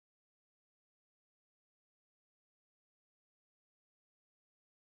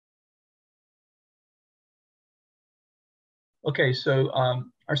Okay, so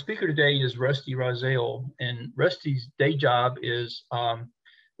our speaker today is Rusty Rozzelle, and Rusty's day job is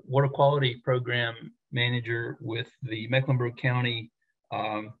water quality program manager with the Mecklenburg County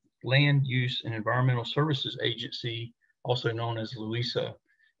Land Use and Environmental Services Agency, also known as LUESA.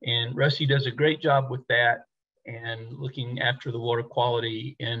 And Rusty does a great job with that and looking after the water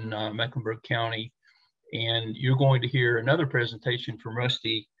quality in Mecklenburg County. And you're going to hear another presentation from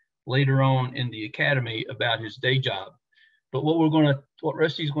Rusty later on in the academy about his day job. But what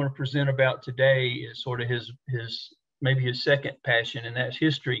Rusty's going to present about today is sort of maybe his second passion, and that's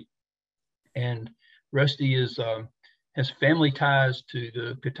history. And Rusty has family ties to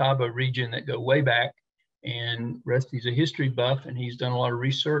the Catawba region that go way back. And Rusty's a history buff, and he's done a lot of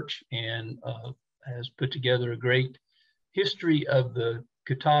research and has put together a great history of the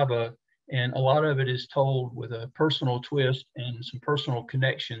Catawba. And a lot of it is told with a personal twist and some personal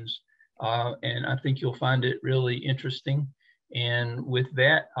connections. And I think you'll find it really interesting. And with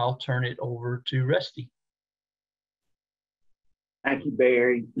that, I'll turn it over to Rusty. Thank you,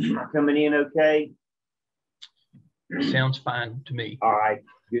 Barry. Coming in okay? Sounds fine to me. All right,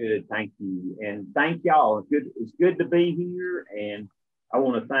 good. Thank you. And thank y'all. It's good to be here. And I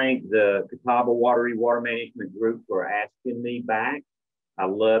want to thank the Catawba-Wateree Water Management Group for asking me back. I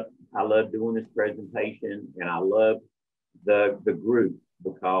love doing this presentation, and I love the group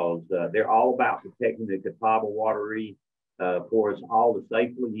because they're all about protecting the Catawba-Wateree for us all to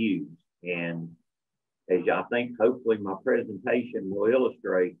safely use. And as I think hopefully my presentation will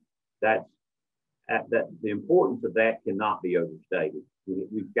illustrate, that the importance of that cannot be overstated.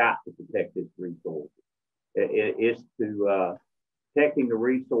 We've got to protect this resource. It's to protecting the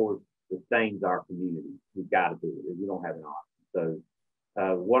resource sustains our community. We've got to do it. We don't have an option.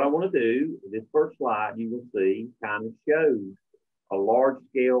 So what I want to do, this first slide you will see kind of shows a large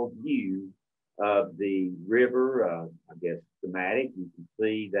scale view of the river, I guess schematic. You can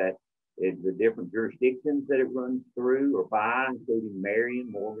see that the different jurisdictions that it runs through or by, including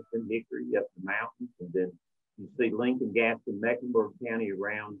Marion, Morganton, Hickory, up the mountains. And then you see Lincoln, Gaston, Mecklenburg County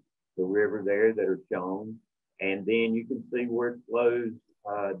around the river there that are shown. And then you can see where it flows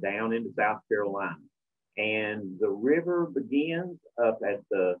down into South Carolina. And the river begins up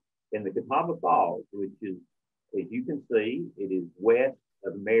in the Catawba Falls, which is, as you can see, it is west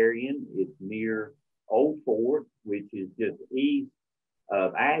of Marion. It's near Old Fort, which is just east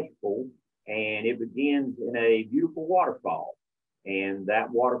of Asheville, and it begins in a beautiful waterfall. And that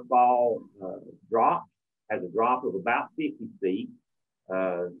waterfall has a drop of about 50 feet.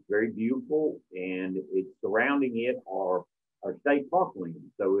 Very beautiful, and it's surrounding it are state parkland.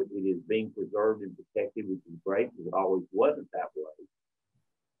 So it is being preserved and protected, which is great because it always wasn't that way.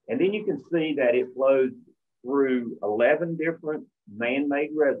 And then you can see that it flows through 11 different man-made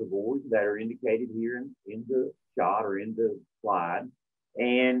reservoirs that are indicated here in the shot or in the slide.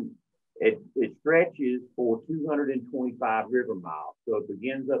 And it stretches for 225 river miles. So it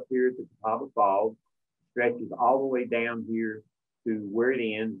begins up here at the Catawba Falls, stretches all the way down here to where it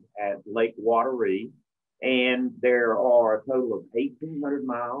ends at Lake Wateree. And there are a total of 1,800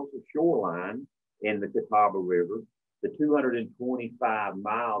 miles of shoreline in the Catawba River. The 225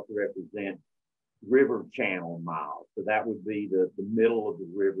 miles represent river channel miles. So that would be the middle of the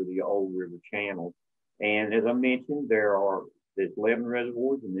river, the old river channel. And as I mentioned, there's 11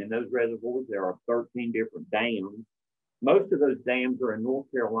 reservoirs, and in those reservoirs, there are 13 different dams. Most of those dams are in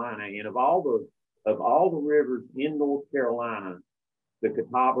North Carolina, and of all the rivers in North Carolina, the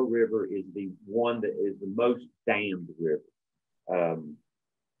Catawba River is the one that is the most dammed river.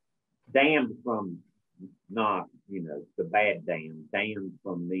 Dammed from not, the bad dam, dammed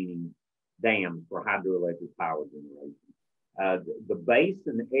from meaning dams for hydroelectric power generation. The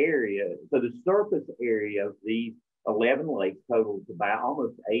basin area, so the surface area of these 11 lakes totals about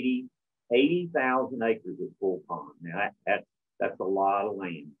almost 80,000 acres of full pond. Now that's a lot of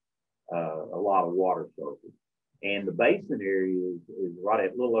land, a lot of water surface. And the basin area is right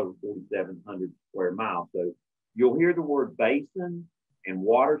at a little over 4,700 square miles. So you'll hear the word basin and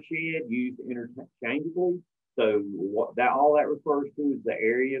watershed used interchangeably. So all that refers to is the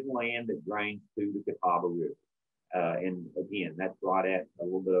area of land that drains to the Catawba River. And again, that's right at a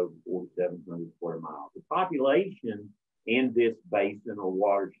little bit over 4,700 square miles. The population in this basin or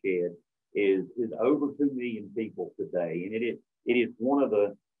watershed is over 2 million people today. And it is one of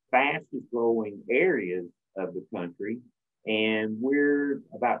the fastest growing areas of the country. And we're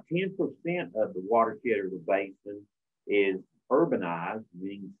about 10% of the watershed or the basin is urbanized,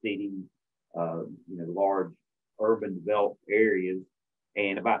 meaning cities, large urban developed areas,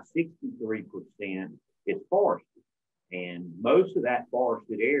 and about 63% is forested. And most of that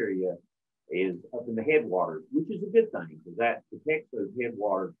forested area is up in the headwaters, which is a good thing because that protects those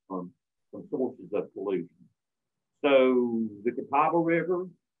headwaters from sources of pollution. So the Catawba River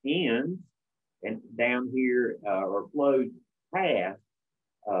ends and down here or flows past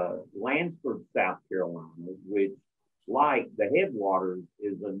Lansford, South Carolina, which, like the headwaters,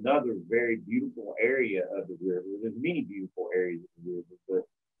 is another very beautiful area of the river. There's many beautiful areas of the river, but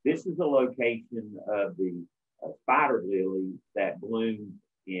this is the location of the spider lily that blooms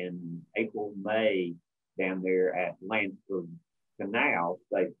in April, May down there at Lansford Canal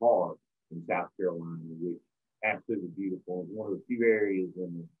State Park in South Carolina, which is absolutely beautiful. It's one of the few areas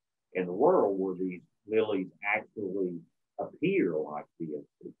in the world where these lilies actually appear like this.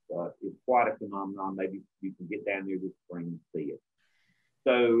 It's quite a phenomenon. Maybe you can get down there this spring and see it.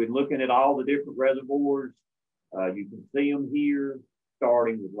 So in looking at all the different reservoirs, you can see them here,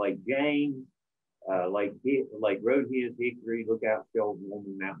 starting with Lake James, Lake Roadhead, Hickory, Lookout, Shells,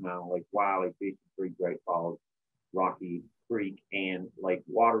 Woman, Mountain Island, Lake Wiley, Fishing Creek, Great Falls, Rocky Creek, and Lake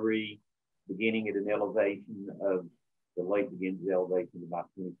Wateree, beginning at an elevation of the lake begins at elevation about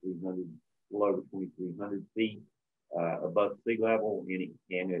 2,300, a little over 2,300 feet above sea level,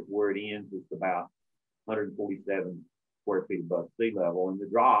 and where it ends is about 147 square feet above sea level. And the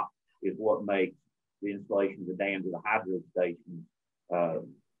drop is what makes the installation of the dams of the hydro stations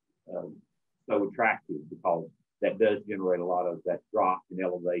so attractive, because that does generate a lot of that drop in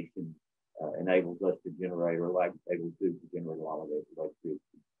elevation, enables us to generate, or like able to generate a lot of electricity.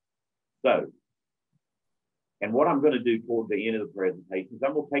 So, and what I'm going to do toward the end of the presentation is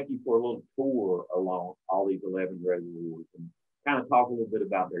I'm going to take you for a little tour along all these 11 reservoirs and kind of talk a little bit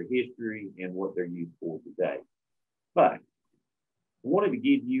about their history and what they're used for today. But I wanted to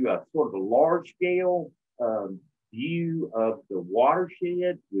give you a sort of a large scale view of the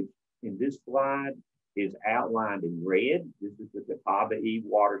watershed, which in this slide is outlined in red. This is the Catawba-Wateree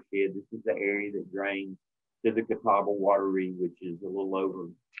watershed. This is the area that drains to the Catawba-Wateree, which is a little over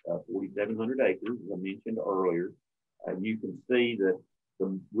 4,700 acres, as I mentioned earlier. You can see that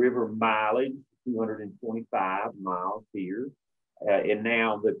the river mileage, 225 miles here. And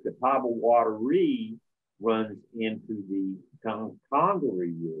now the Catawba-Wateree runs into the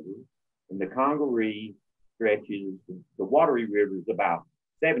Congaree River. And the Congaree stretches, the Wateree River is about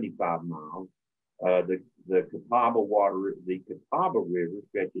 75 miles. The Catawba River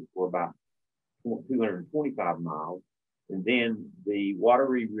stretches for about 225 miles. And then the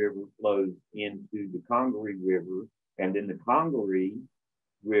Wateree River flows into the Congaree River, and then the Congaree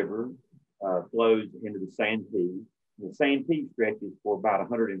River flows into the Santee. The Santee stretches for about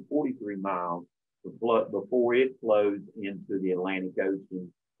 143 miles before it flows into the Atlantic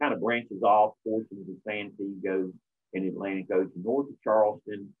Ocean, kind of branches off. Portion of the Santee goes in the Atlantic Ocean north of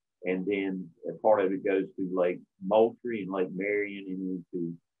Charleston, and then a part of it goes to Lake Moultrie and Lake Marion and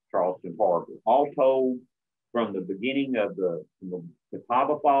into Charleston Harbor. All told, from the beginning of the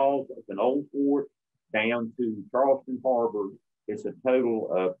Catawba Falls, it's an old fort, down to Charleston Harbor, it's a total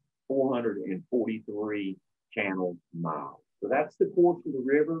of 443 channel miles. So that's the course of the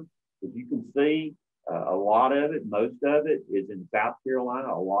river. As you can see, a lot of it, most of it is in South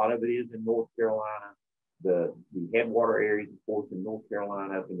Carolina. A lot of it is in North Carolina. The headwater areas, of course, in North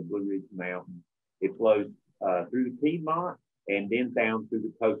Carolina, up in the Blue Ridge Mountains. It flows through the Piedmont and then down through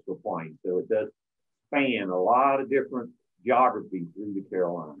the coastal plain. So it does span a lot of different geography through the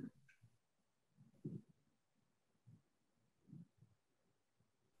Carolinas.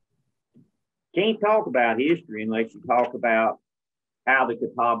 Can't talk about history unless you talk about how the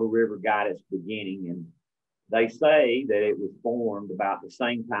Catawba River got its beginning. And they say that it was formed about the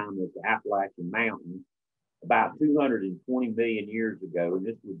same time as the Appalachian Mountains, about 220 million years ago. And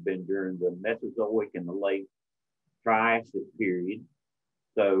this would have been during the Mesozoic and the late Triassic period.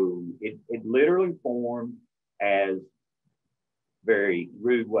 So it literally formed, as very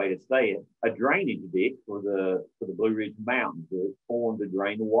rude way to say it, a drainage ditch for the Blue Ridge Mountains. It formed to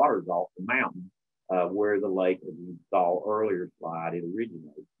drain the waters off the mountain where the lake, as we saw earlier slide, it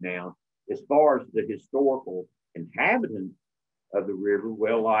originates. Now, as far as the historical inhabitants of the river,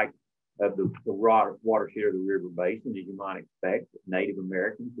 well, like of the watershed of the river basin, as you might expect, Native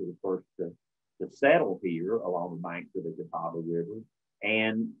Americans were the first to settle here along the banks of the Catawba River.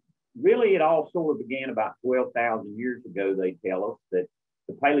 And really, it all sort of began about 12,000 years ago. They tell us that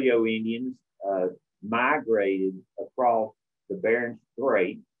the Paleo Indians migrated across the Bering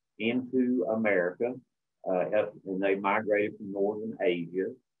Strait into America, and they migrated from northern Asia.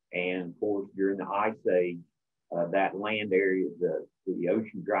 And of course, during the Ice Age, that land area, the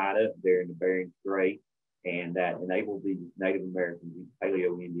ocean dried up there in the Bering Strait, and that enabled these Native Americans, these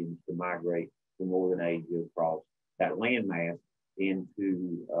Paleo Indians, to migrate from northern Asia across that landmass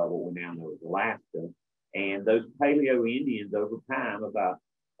into what we now know as Alaska. And those Paleo Indians over time,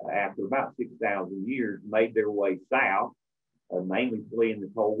 after about 6,000 years, made their way south, mainly fleeing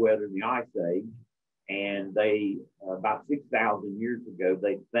the cold weather and the ice age. And they, about 6,000 years ago,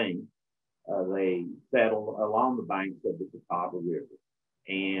 they think, they settled along the banks of the Catawba River.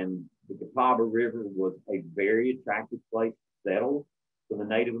 And the Catawba River was a very attractive place to settle for the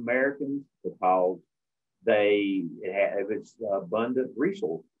Native Americans because it was abundant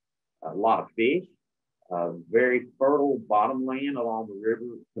resources, a lot of fish, very fertile bottomland along the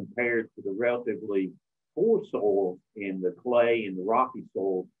river compared to the relatively poor soil in the clay and the rocky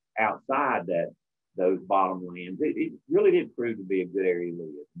soil outside those bottomlands. It really did prove to be a good area to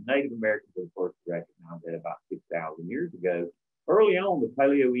live. Native Americans were the first to recognize that about 6,000 years ago. Early on, the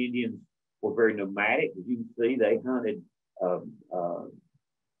Paleo Indians were very nomadic. As you can see, they hunted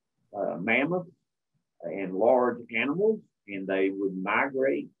mammoths and large animals, and they would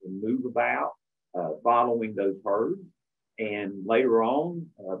migrate and move about following those herds. And later on,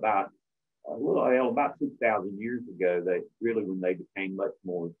 about 6,000 years ago, when they became much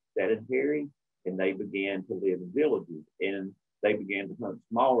more sedentary, and they began to live in villages, and they began to hunt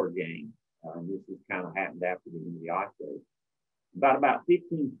smaller game. This has kind of happened after the end of the Ice Age. About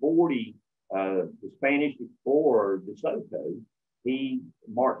 1540, the Spanish explorer De Soto, he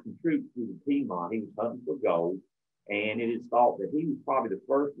marched some troops through the Piedmont. He was hunting for gold, and it is thought that he was probably the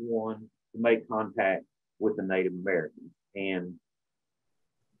first one to make contact with the Native Americans. And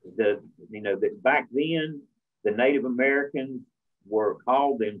that back then, the Native Americans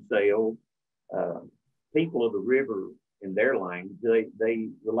called themselves people of the river in their language. They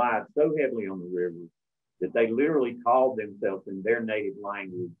relied so heavily on the river that they literally called themselves in their native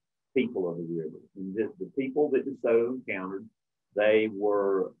language people of the river. And the people that De Soto encountered, they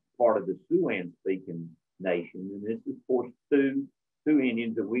were part of the Siouan-speaking nation. And this is, of course, Sioux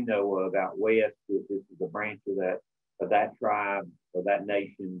Indians that we know of out west. This is a branch of that tribe, of that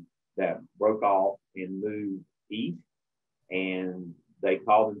nation that broke off and moved east. And they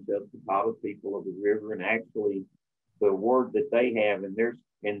call themselves Catawba people of the river. And actually, the word that they have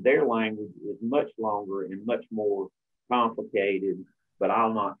in their language is much longer and much more complicated, but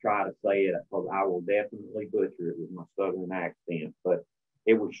I'll not try to say it because I will definitely butcher it with my Southern accent. But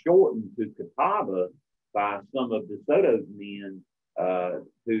it was shortened to Catawba by some of De Soto's men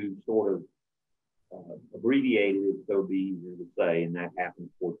who sort of abbreviated it so it'd be easier to say, and that happened,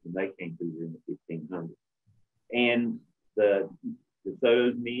 of course, when they came through here in the 1500s. And the De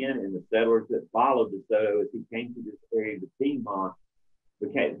Soto's men and the settlers that followed De Soto as he came to this area of the Piedmont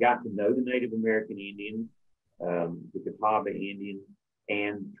got to know the Native American Indians, the Catawba Indians,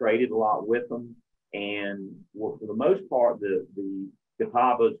 and traded a lot with them. And for the most part, the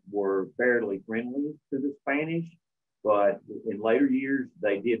Catawbas were fairly friendly to the Spanish, but in later years,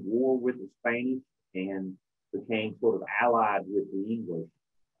 they did war with the Spanish and became sort of allied with the English.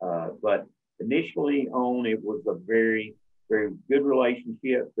 But initially on, it was a very, very good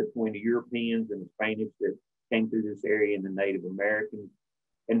relationship between the Europeans and the Spanish that came through this area and the Native Americans.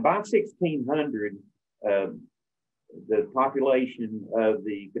 And by 1600, the population of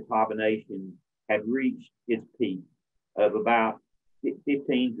the Catawba Nation had reached its peak of about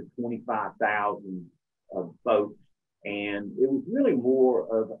 15 to 25,000 folks. And it was really more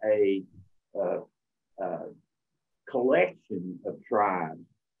of a collection of tribes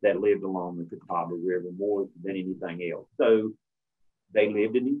that lived along the Catawba River more than anything else. So they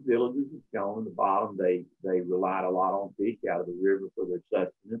lived in these villages, as shown on the bottom. They relied a lot on fish out of the river for their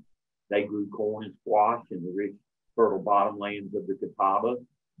sustenance. They grew corn and squash in the rich, fertile bottomlands of the Catawba.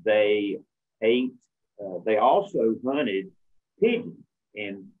 They ate, they also hunted pigeons.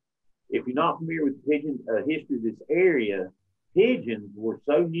 And if you're not familiar with the pigeon history of this area, pigeons were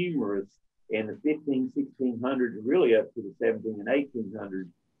so numerous in the 1600s, really up to the 17 and 1800s,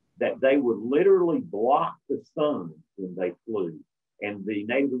 that they would literally block the sun when they flew. And the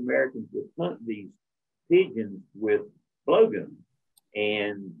Native Americans would hunt these pigeons with blowguns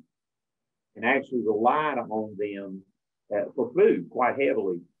and actually relied on them for food quite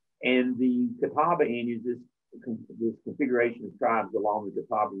heavily. And the Catawba Indians, this configuration of tribes along the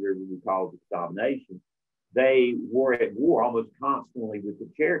Catawba River we call the Catawba Nation, they were at war almost constantly with the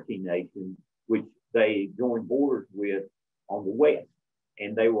Cherokee Nation, which they joined borders with on the west.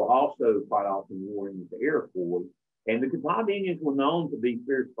 And they were also quite often warring with the Iroquois. And the Catawba Indians were known to be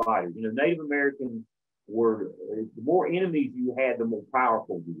fierce fighters. You know, Native Americans were, the more enemies you had, the more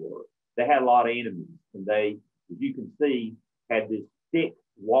powerful you were. They had a lot of enemies. And they, as you can see, had this thick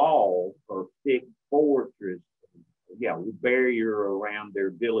wall or thick fortress, barrier around their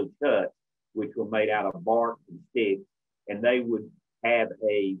village huts, which were made out of bark and sticks. and they would have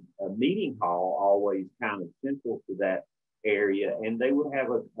a meeting hall always kind of central to that area, and they would have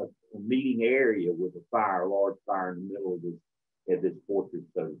a meeting area with a fire, a large fire in the middle of this fortress,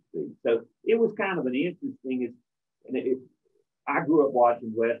 so to speak. So it was kind of an interesting. I grew up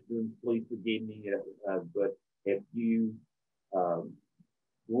watching westerns. Please forgive me, but if you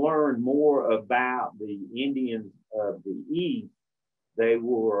learn more about the Indians of the East, they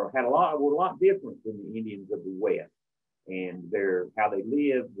were a lot different than the Indians of the West, and how they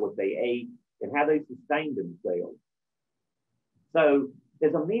lived, what they ate, and how they sustained themselves. So,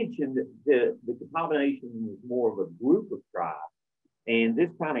 as I mentioned, the Catawba Nation was more of a group of tribes, and this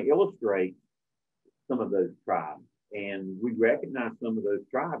kind of illustrates some of those tribes. And we recognize some of those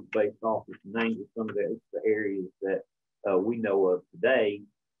tribes based off of the names of some of the areas that we know of today.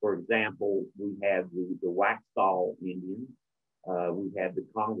 For example, we have the Waxhaw Indians, we have the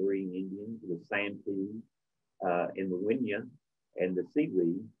Congaree Indians, the Santee, and the Winya, and the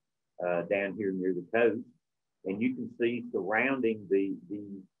Seaweed down here near the coast. And you can see surrounding the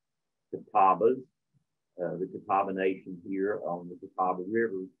Catawbas, the Catawba Nation here on the Catawba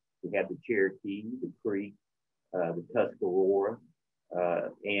River, we have the Cherokee, the Creek, the Tuscarora,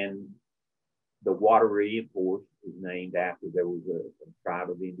 and the Wateree, of course, is named after there was a tribe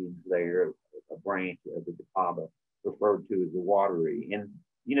of Indians there, a branch of the Catawba referred to as the Wateree. And,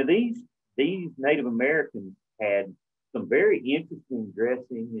 you know, these Native Americans had some very interesting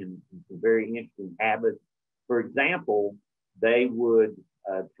dressing and some very interesting habits. For example, they would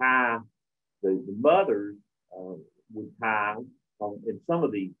tie, the mothers would tie, in some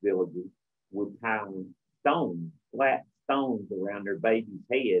of these villages, would tie stones, flat stones around their baby's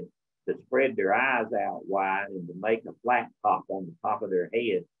head to spread their eyes out wide and to make a flat top on the top of their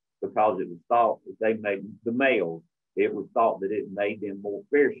head, because it was thought that they made the males, it was thought that it made them more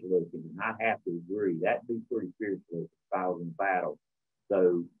fierce looking. And I have to agree, that'd be pretty fierce looking if I was in battle.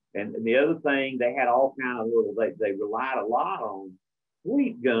 So, and the other thing, they had all kind of they relied a lot on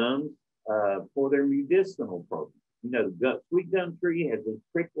sweet gums for their medicinal purpose. You know, the sweet gum tree has these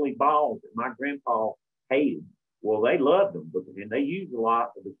prickly balls that my grandpa hated. Well, they loved them, and they used a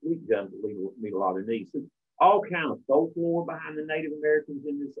lot of the sweet gums to meet a lot of needs. So all kind of folklore behind the Native Americans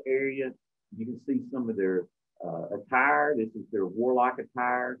in this area. You can see some of their attire. This is their warlike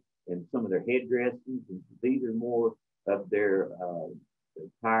attire, and some of their headdresses. And these are more of their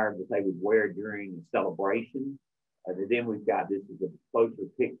attire that they would wear during a celebration. And then we've got, this is a closer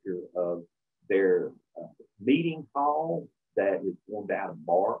picture of their meeting hall that is formed out of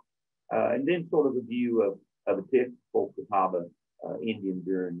bark. And then sort of a view of a typical Catawba Indian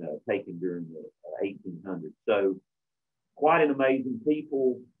taken during the 1800s. So quite an amazing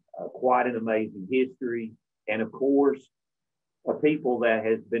people, quite an amazing history, and of course, a people that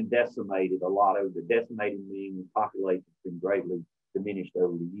has been decimated a lot over the decimated, meaning the population has been greatly diminished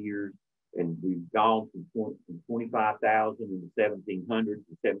over the years. And we've gone from 25,000 in the 1700s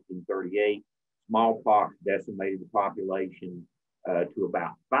to 1738. Smallpox decimated the population to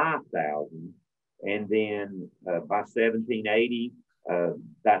about 5,000. And then by 1780,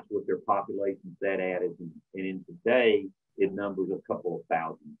 that's what their population set at. And in today, it numbers a couple of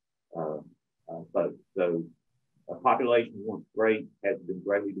thousand folks. So population once great has been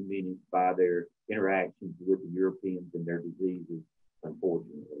greatly diminished by their interactions with the Europeans and their diseases,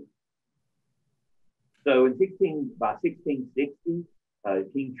 unfortunately. So by 1660,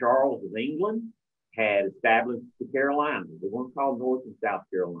 King Charles of England had established the Carolinas. They weren't called North and South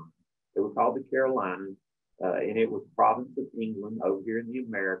Carolina. They were called the Carolinas, and it was the province of England over here in the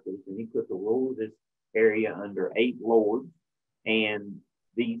Americas. And he put the rule of this area under 8 lords. And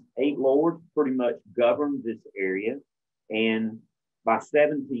these 8 lords pretty much governed this area. And by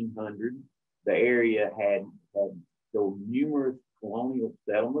 1700, the area had so numerous colonial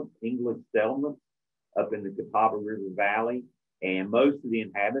settlements, English settlements, up in the Catawba River Valley, and most of the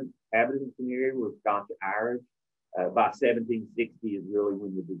inhabitants in the area were Scotch-Irish. By 1760 is really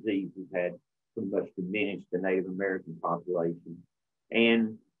when the diseases had pretty much diminished the Native American population.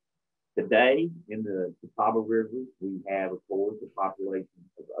 And today in the Catawba River, we have, of course, a population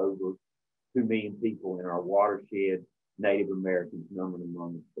of over 2 million people in our watershed. Native Americans numbering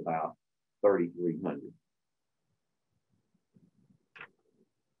among about 3,300.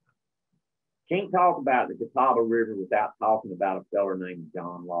 Can't talk about the Catawba River without talking about a feller named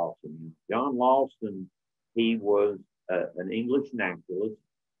John Lawson. John Lawson, he was an English naturalist,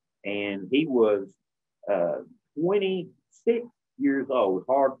 and he was 26 years old. It's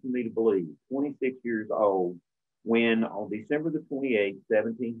hard for me to believe, 26 years old, when on December the 28th,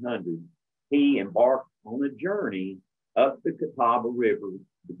 1700, he embarked on a journey up the Catawba River,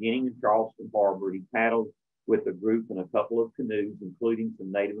 beginning in Charleston Harbor. He paddled with a group and a couple of canoes, including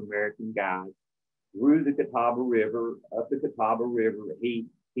some Native American guys, through the Catawba River, up the Catawba River. He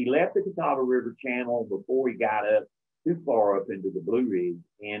left the Catawba River channel before he got up too far up into the Blue Ridge,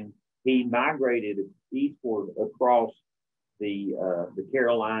 and he migrated eastward across the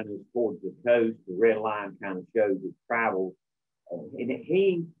Carolinas towards the coast. The red line kind of shows his travels, and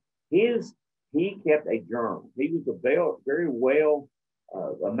he kept a journal. He was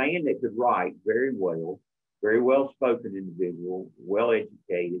a man that could write very well spoken individual, well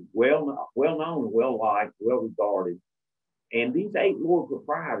educated, well known, well liked, well regarded. And these 8 Lord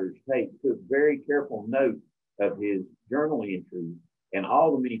proprietors took very careful note of his journal entries and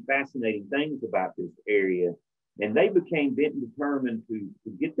all the many fascinating things about this area. And they became bent and determined to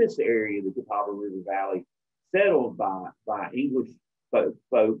get this area, the Catawba River Valley, settled by English folk,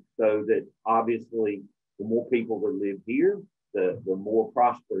 so that obviously the more people that lived here, the more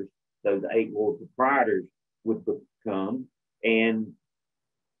prosperous those 8 Lord proprietors would become. And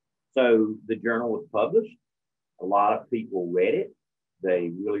so the journal was published. A lot of people read it.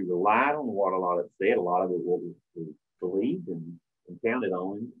 They really relied on what a lot of it said. A lot of it was believed and counted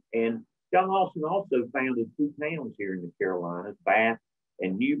on. And John Lawson also founded 2 towns here in the Carolinas, Bath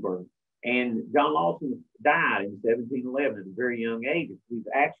and Newbern. And John Lawson died in 1711 at a very young age. He was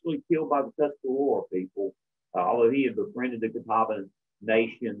actually killed by the Tuscarora people. Although he had befriended the Catawba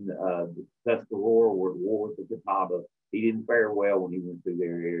Nation, the Tuscarora were at war with the Catawba. He didn't fare well when he went through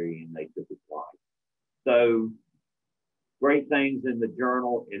their area, and they took his life. So great things in the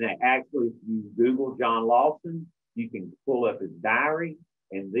journal. And actually, if you Google John Lawson, you can pull up his diary.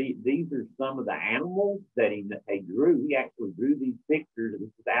 And these are some of the animals that he drew. He actually drew these pictures. This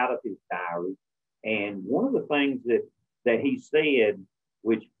is out of his diary. And one of the things that he said,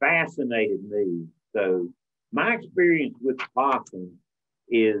 which fascinated me. So my experience with possum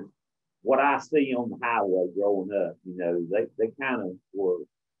is what I see on the highway growing up. You know, they kind of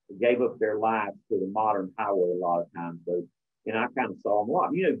gave up their lives to the modern highway a lot of times. So, and I kind of saw them a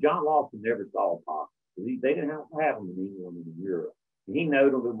lot. You know, John Lawson never saw a possum. They didn't have them in England and in Europe. And he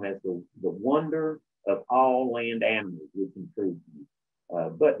noted them as the wonder of all land animals, which intrigued me.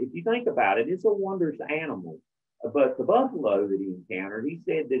 But if you think about it, it's a wondrous animal. But the buffalo that he encountered, he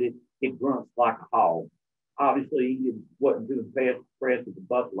said that it grunts like a hog. Obviously, he wasn't too impressed with the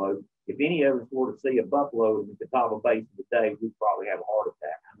buffalo. If any of us were to see a buffalo in the Catawba Basin today, we'd probably have a heart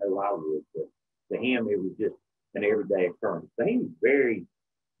attack. I know I would. But to him, it was just an everyday occurrence. So he was very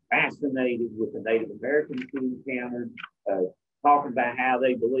fascinated with the Native Americans he encountered, talking about how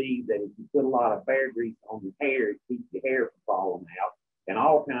they believed that if you put a lot of bear grease on your hair, it keeps your hair from falling out, and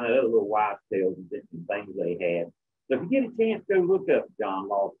all kind of other little wives' tales and things they had. So if you get a chance, go look up John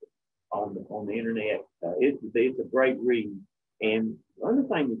Lawson on the internet. It's a great read. And another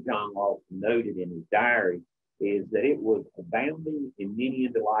thing that John Lawson noted in his diary is that it was abounding in many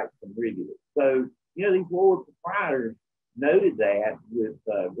and delightsome rivulets. So, you know, these Lord proprietors noted that with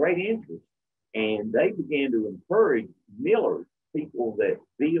great interest, and they began to encourage millers, people that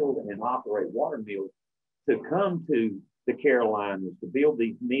build and operate water mills, to come to the Carolinas to build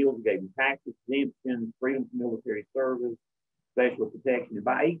these mills. Gave them tax exemptions, freedom from military service, special protection. And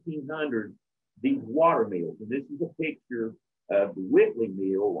by 1800, these water mills, and this is a picture of the Whitley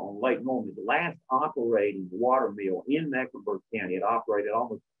Mill on Lake Norman, the last operating water mill in Mecklenburg County. It operated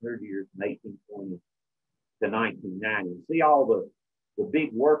almost 100 years from 1820 to 1990. See all the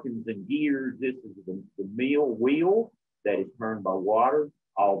big workings and gears. This is the mill wheel that is turned by water.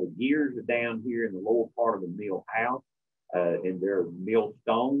 All the gears are down here in the lower part of the mill house, and there are mill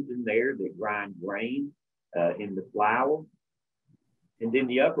stones in there that grind grain in the flour. And then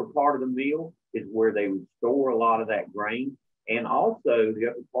the upper part of the mill is where they would store a lot of that grain. And also the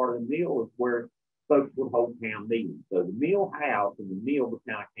upper part of the mill is where folks would hold town meetings. So the mill house and the mill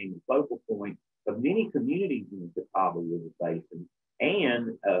kind of became the focal point of many communities in the Catawba River Basin.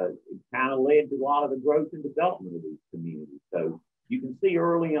 And it kind of led to a lot of the growth and development of these communities. So you can see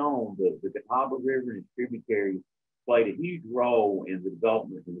early on the Catawba River and its tributaries played a huge role in the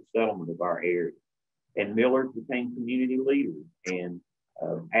development and the settlement of our area. And millers became community leaders and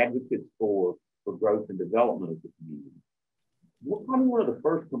advocates for growth and development of the community. Probably one of the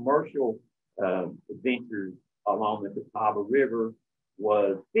first commercial adventures along the Catawba River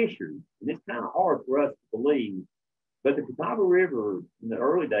was fisheries. And it's kind of hard for us to believe, but the Catawba River in the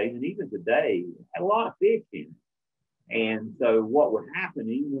early days, and even today, had a lot of fish in it. And so what would happen,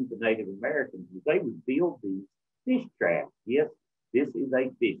 even with the Native Americans, is they would build these fish traps. Yes, this is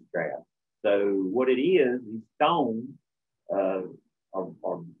a fish trap. So what it is, these stones are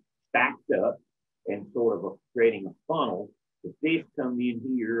stacked up and sort of creating a funnel. The fish come in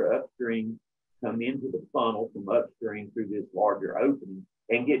here upstream come into the funnel from upstream through this larger opening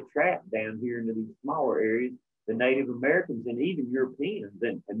and get trapped down here into these smaller areas. The Native Americans and even Europeans,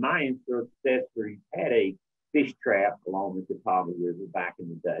 and my ancestors had a fish trap along the Catawba River back in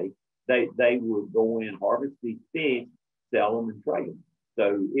the day. They would go in, harvest these fish, sell them, and trade them.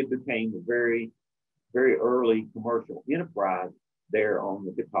 So it became a very, very early commercial enterprise there on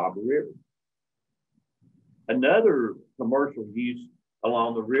the Catawba River. Another commercial use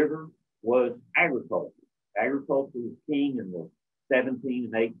along the river was agriculture. Agriculture was king in the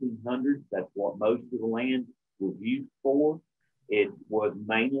 17 and 1800s. That's what most of the land was used for. It was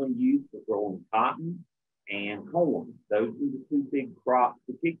mainly used for growing cotton and corn. Those were the two big crops,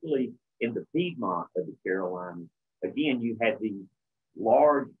 particularly in the Piedmont of the Carolinas. Again, you had these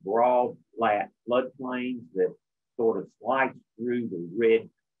large, broad, flat floodplains that sort of sliced through the red,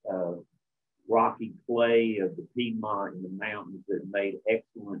 rocky clay of the Piedmont and the mountains that made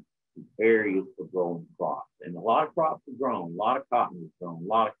excellent areas for growing crops. And a lot of crops were grown, a lot of cotton was grown, a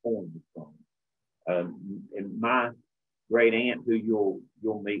lot of corn was grown. And my great aunt, who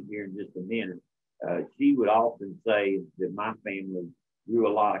you'll meet here in just a minute, she would often say that my family grew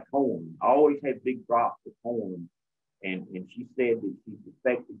a lot of corn, always had big crops of corn. And she said that she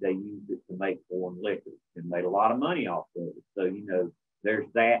suspected they used it to make corn liquor and made a lot of money off of it. So, you know, there's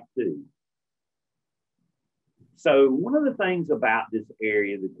that too. So one of the things about this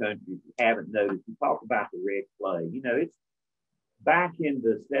area of the country, if you haven't noticed, we talk about the red clay. You know, it's back in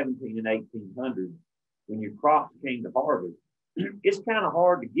the 17 and 1800s, when your crops came to harvest, it's kind of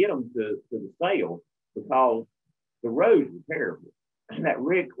hard to get them to the sale because the roads were terrible. And that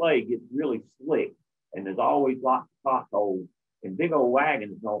red clay gets really slick, and there's always lots of potholes, and big old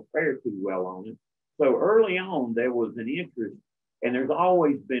wagons don't fare too well on it. So early on, there was an interest, and there's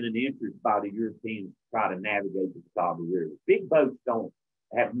always been an interest by the Europeans to try to navigate the Catawba River. Big boats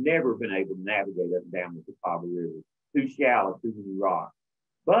have never been able to navigate up and down the Catawba River. Too shallow, too many rocks.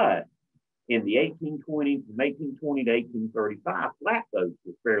 But in the 1820s, from 1820 to 1835, flatboats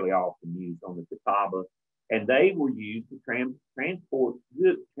were fairly often used on the Catawba, and they were used to transport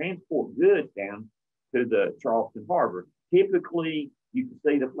goods down to the Charleston Harbor. Typically, you can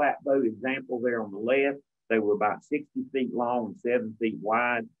see the flatboat example there on the left. They were about 60 feet long and 7 feet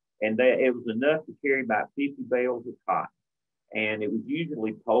wide, and it was enough to carry about 50 bales of cotton. And it was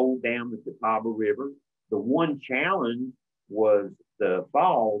usually poled down the Catawba River. The one challenge was the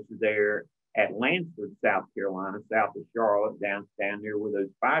falls there at Lansford, South Carolina, south of Charlotte, down there where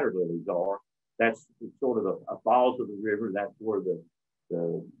those spider lilies are. That's sort of the falls of the river. That's where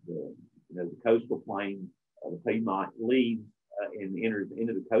the coastal plain, the Piedmont leaves and enters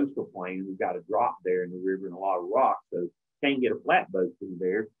into the coastal plain. We've got a drop there in the river and a lot of rocks, so can't get a flatboat through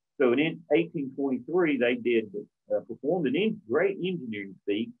there. So in 1823, they performed a great engineering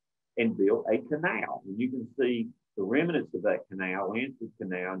feat and built a canal. And you can see the remnants of that canal, Lansford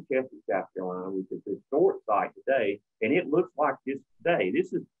Canal in Chester, South Carolina, which is a historic site today, and it looks like this today.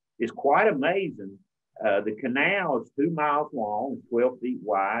 This is quite amazing. The canal is 2 miles long, 12 feet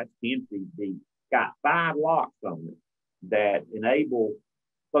wide, 10 feet deep. Got 5 locks on it that enable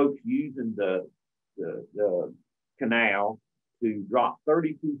folks using the canal to drop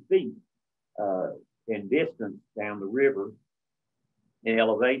 32 feet in distance down the river, in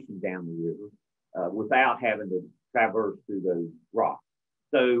elevation down the river, without having to traverse through those rocks.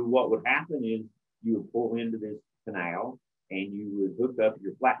 So what would happen is you would pull into this canal and you would hook up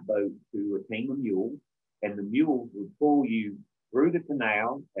your flatboat to a team of mules, and the mules would pull you through the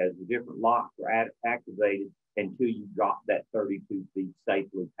canal as the different locks were activated until you dropped that 32 feet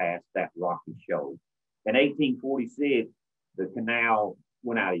safely past that rocky shoal. In 1846, the canal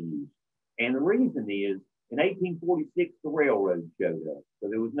went out of use. And the reason is, in 1846, the railroad showed up. So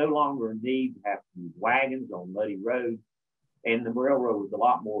there was no longer a need to have to use wagons on muddy roads. And the railroad was a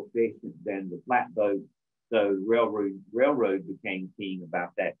lot more efficient than the flatboat. So the railroad became king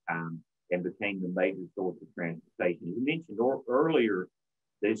about that time and became the major source of transportation. As we mentioned earlier,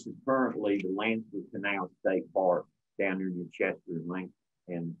 this is currently the Lansford Canal State Park down near New Chester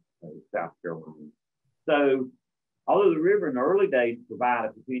and South Carolina. So although the river in the early days provided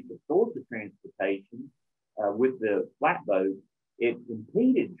a potential source of transportation, with the flatboat, it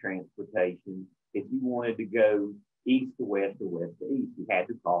impeded transportation if you wanted to go east to west or west to east. You had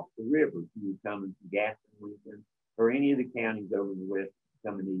to cross the river. If you were coming from Gaston, Lincoln, or any of the counties over in the west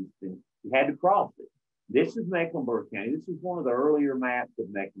coming east, and you had to cross it. This is Mecklenburg County. This is one of the earlier maps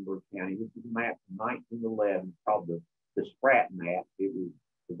of Mecklenburg County. This is a map from 1911. It's called the Spratt map. It was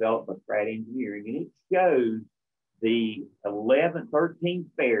developed by Spratt Engineering, and it shows the 13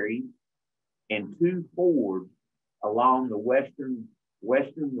 ferries and 2 fords along the western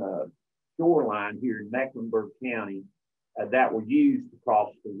shoreline here in Mecklenburg County that were used to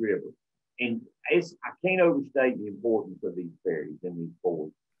cross the river. And I can't overstate the importance of these ferries and these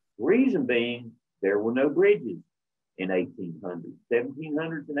fords. The reason being, there were no bridges in 1800s.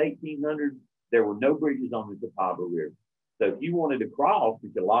 1700s and 1800s, there were no bridges on the Catawba River. So if you wanted to cross,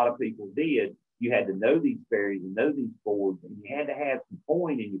 which a lot of people did, you had to know these ferries and know these fords, and you had to have some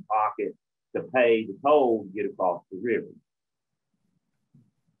coin in your pocket to pay the toll to get across the river.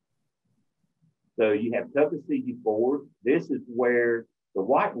 So you have Tuckasegee Ford. This is where the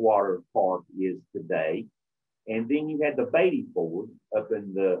Whitewater Park is today. And then you had the Beatty Ford up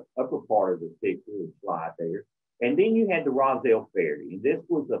in the upper part of the picture, the slide there. And then you had the Rozzelle Ferry. And this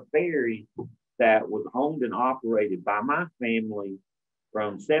was a ferry that was owned and operated by my family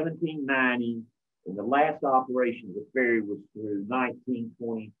from 1790. And the last operation of the ferry was through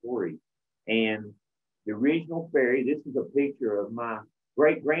 1923. And the original ferry, this is a picture of my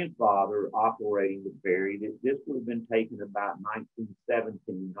great-grandfather operating the ferry. This would have been taken about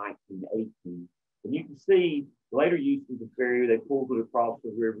 1917, 1918. And you can see later use of the ferry, they pulled it across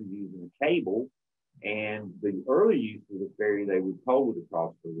the river using a cable. And the early use of the ferry, they would toll it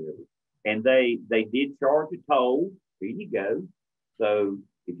across the river. And they did charge a toll. Here you go. So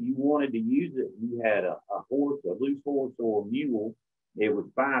if you wanted to use it, you had a horse, a loose horse or a mule, it was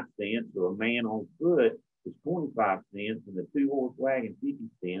 5 cents, or a man on foot was 25 cents, and the 2-horse wagon 50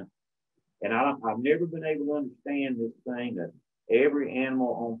 cents. And I've never been able to understand this thing that every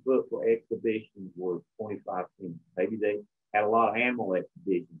animal on foot for exhibitions were 25 cents. Maybe they had a lot of animal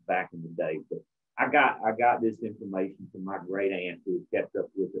exhibitions back in the day, but I got this information from my great aunt who has kept up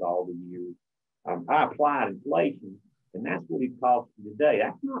with it all the years. I applied inflation, and that's what it costs you today.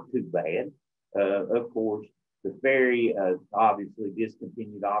 That's not too bad. Of course, the ferry obviously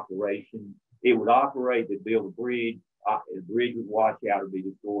discontinued operation. It would operate, they'd build a bridge, the bridge would wash out or be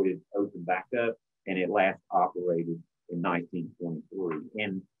destroyed, it'd open back up, and it last operated in 1923.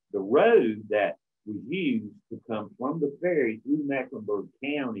 And the road that was used to come from the ferry through Mecklenburg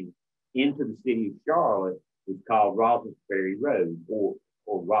County into the city of Charlotte was called Rozzelle Ferry Road, or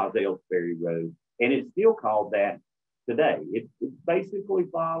Rozzelle Ferry Road. And it's still called that today. It basically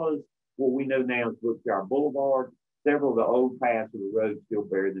follows what we know now as Brookshire Boulevard. Several of the old paths of the road still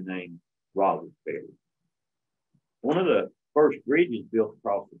bear the name Rozzelle Ferry. One of the first bridges built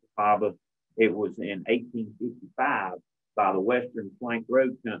across the Catawba, it was in 1855 by the Western Plank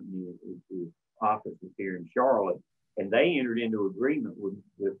Road Company, whose office is here in Charlotte. And they entered into agreement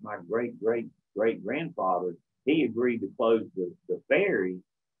with my great-grandfather. He agreed to close the ferry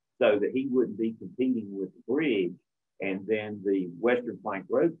so that he wouldn't be competing with the bridge. And then the Western Plank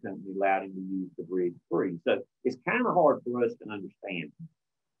Road Company allowed him to use the bridge free. So it's kind of hard for us to understand.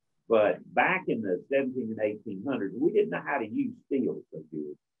 But back in the 17 and 1800s, we didn't know how to use steel so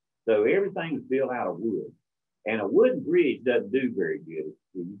good. So everything was built out of wood. And a wooden bridge doesn't do very good.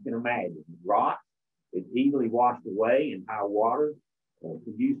 You can imagine. Rocks, it's easily washed away in high water.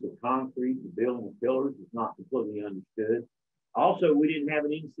 The use of concrete, the building of pillars is not completely understood. Also, we didn't have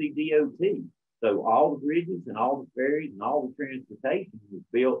an NCDOT. So all the bridges and all the ferries and all the transportation was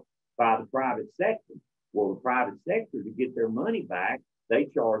built by the private sector. Well, the private sector, to get their money back, they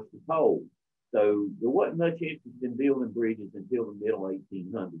charged the toll. So there wasn't much interest in building bridges until the middle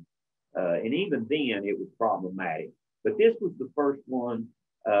 1800s. And even then, it was problematic. But this was the first one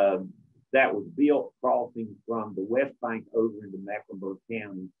that was built crossing from the West Bank over into Mecklenburg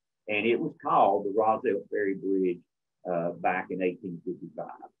County. And it was called the Rozzelle Ferry Bridge back in 1855.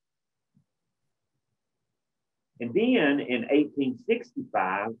 And then in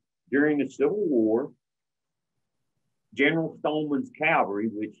 1865, during the Civil War, General Stoneman's cavalry,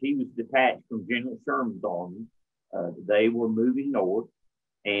 which he was detached from General Sherman's army, they were moving north,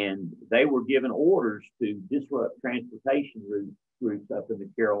 and they were given orders to disrupt transportation routes up in the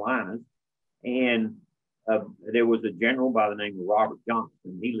Carolinas. And there was a general by the name of Robert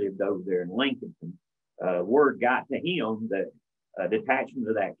Johnston. He lived over there in Lincolnton. Word got to him that a detachment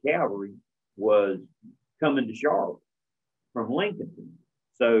of that cavalry was coming to Charlotte from Lincolnton.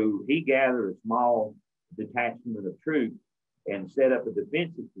 So he gathered a small detachment of troops and set up a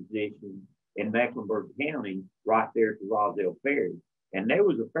defensive position in Mecklenburg County right there at the Rozzelle Ferry. And there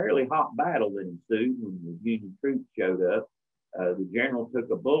was a fairly hot battle that ensued when the Union troops showed up. The general took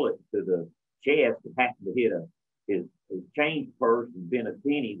a bullet to the chest that happened to hit his change purse and bent a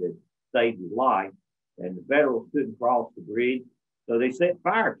penny that saved his life. And the Federals couldn't cross the bridge, so they set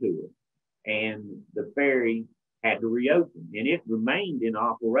fire to it. And the ferry had to reopen, and it remained in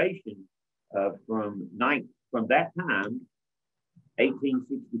operation from that time,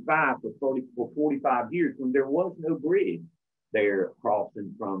 1865, for 45 years, when there was no bridge there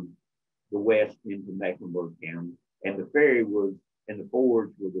crossing from the west into Mecklenburg County, and the ferry was, and the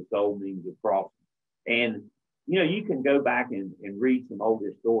fords were the sole means of crossing. And you know, you can go back and read some old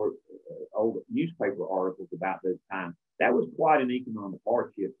old newspaper articles about those times. That was quite an economic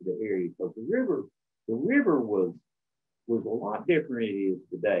hardship to the area, because the river was a lot different than it is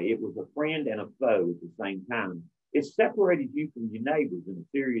today. It was a friend and a foe at the same time. It separated you from your neighbors in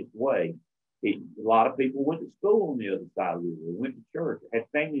a serious way. A lot of people went to school on the other side of the river, went to church, had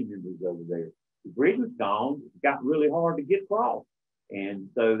family members over there. The bridge was gone. It got really hard to get across. And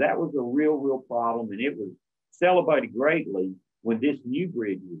so that was a real problem. And it was celebrated greatly when this new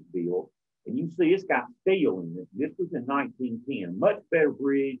bridge was built. And you see it's got steel in it. This was in 1910, much better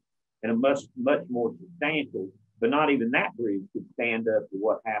bridge and a much more substantial, but not even that bridge could stand up to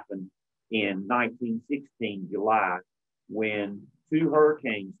what happened in 1916, July, when two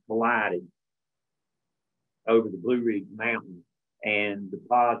hurricanes collided over the Blue Ridge Mountains and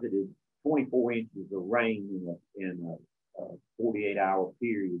deposited 24 inches of rain in a 48-hour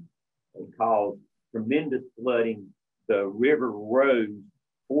period, and caused tremendous flooding. The river rose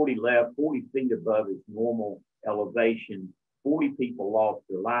 40 feet above its normal elevation. 40 people lost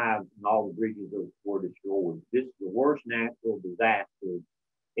their lives, and all the bridges were destroyed. This is the worst natural disaster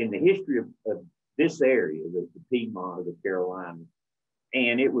in the history of this area, the Piedmont of the Carolinas.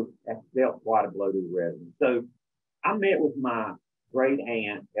 And it felt quite a blow to the residents. So I met with my great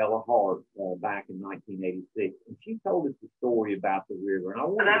aunt, Ella Hart, back in 1986, and she told us the story about the river. And I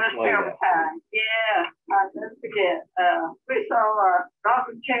wanted to play that. Time. Yeah, I never forget. We saw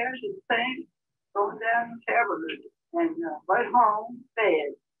rocking chairs and things going down the Catawba and went home,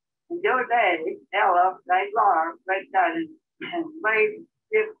 bed. And your daddy, Ella, they Laura, went down and waved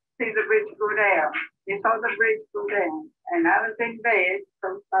to see the bridge go down. He saw the bridge go down. And I was in bed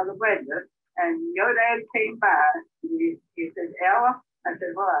from the window, and your dad came by. He said, Ella? I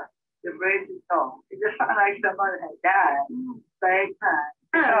said, what? The bridge is gone. It just sounded like somebody had died. Bad time.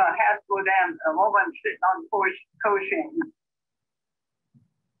 So I had to go down, a woman sitting on the porch crocheting.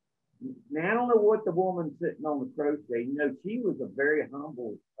 Now, I don't know what the woman sitting on the crochet, you know, she was a very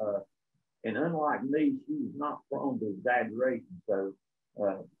humble, and unlike me, she was not prone to exaggeration. So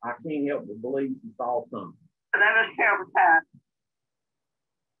I can't help but believe she saw something. That was a terrible time.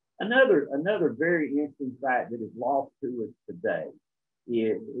 Another very interesting fact that is lost to us today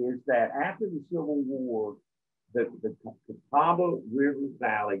is that after the Civil War, the Catawba River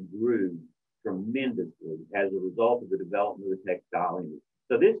Valley grew tremendously as a result of the development of the textile industry.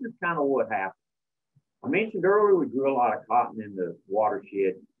 So this is kind of what happened. I mentioned earlier we grew a lot of cotton in the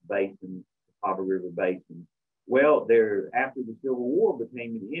watershed basin, Catawba River Basin. Well, after the Civil War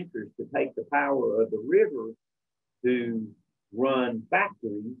became an interest to take the power of the river to run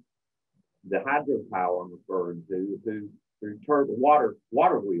factories, the hydropower I'm referring to, through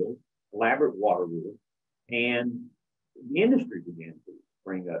water wheels, elaborate water wheels, and the industry began to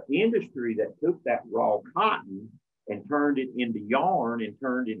spring up. The industry that took that raw cotton and turned it into yarn and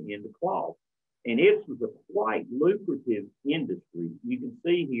turned it into cloth. And it was a quite lucrative industry. You can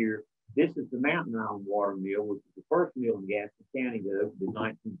see here, this is the Mountain Island Water Mill, which is the first mill in Gaston County that opened in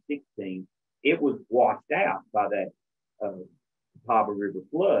 1916. It was washed out by that Catawba River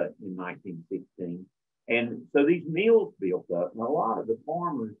flood in 1916. And so these mills built up, and a lot of the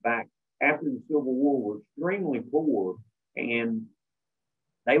farmers back after the Civil War were extremely poor, and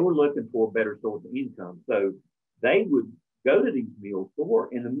they were looking for a better source of income. So they would go to these mills to work,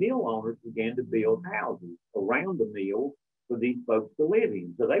 and the mill owners began to build houses around the mill for these folks to live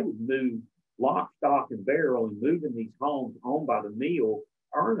in. So they would move lock, stock, and barrel and move in these homes owned by the mill,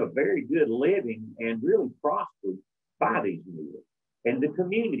 earn a very good living, and really prospered by these mills. And the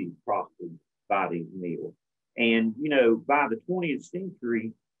community prospered by these mills. And, you know, by the 20th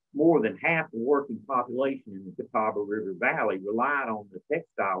century, more than half the working population in the Catawba River Valley relied on the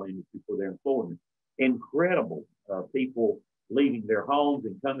textile industry for their employment. Incredible people leaving their homes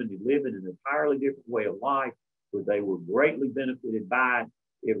and coming to live in an entirely different way of life, but they were greatly benefited by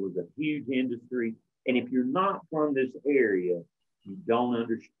it. It was a huge industry. And if you're not from this area, you don't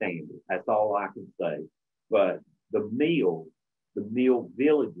understand it. That's all I can say. But the mill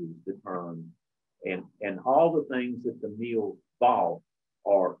villages, the term, and all the things that the mill bought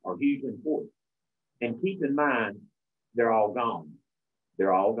are hugely important. And keep in mind, they're all gone.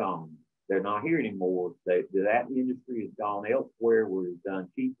 They're all gone. They're not here anymore. That industry has gone elsewhere where it's done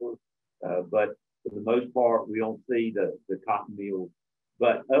cheaper. But for the most part, we don't see the cotton mills.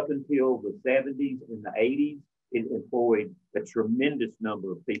 But up until the 70s and the 80s, it employed a tremendous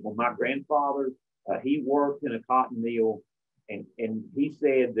number of people. My grandfather, he worked in a cotton mill, and he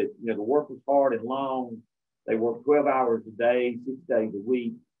said that, you know, the work was hard and long. They worked 12 hours a day, 6 days a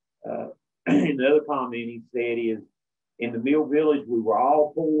week. Another comment he said is, in the Mill Village, we were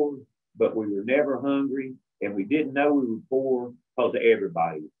all poor, but we were never hungry, and we didn't know we were poor because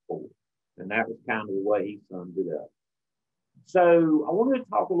everybody was poor. And that was kind of the way he summed it up. So I wanted to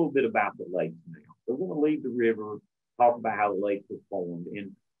talk a little bit about the lakes now. So we're going to leave the river, talk about how the lakes were formed.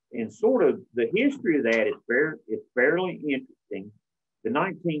 And sort of the history of that is fairly interesting. The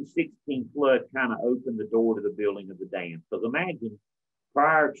 1916 flood kind of opened the door to the building of the dam. Because imagine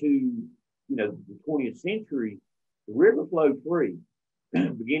prior to the 20th century, the river flowed free.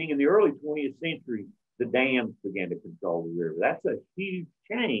 Beginning in the early 20th century, the dams began to control the river. That's a huge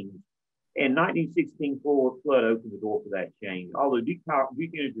change. And 1916 flood opened the door for that change. Although Duke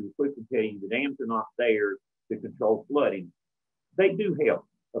Energy will quickly tell you the dams are not there to control flooding, they do help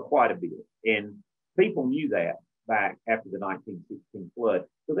quite a bit. And people knew that back after the 1916 flood.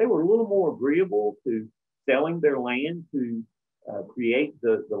 So they were a little more agreeable to selling their land to create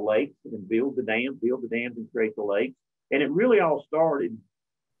the lakes and build the dams and create the lakes. And it really all started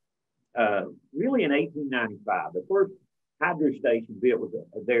really in 1895. The first hydro station built was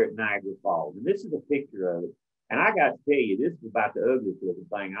there at Niagara Falls. And this is a picture of it. And I got to tell you, this is about the ugliest looking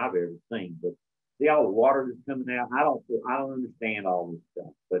thing I've ever seen. But see all the water that's coming out? I don't understand all this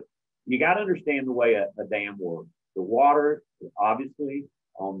stuff. But you got to understand the way a dam works. The water, obviously,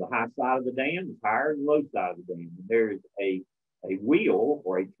 on the high side of the dam is higher than the low side of the dam. And there is a wheel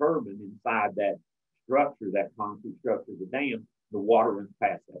or a turbine inside that structure, that concrete structure of the dam. The water runs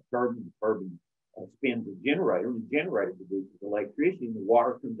past that turbine. The turbine spins a generator, and the generator produces electricity, and the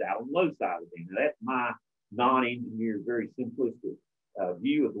water comes out on the low side of the dam. Now, that's my non-engineer, very simplistic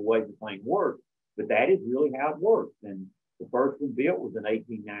view of the way the thing works, but that is really how it works. And the first one built was in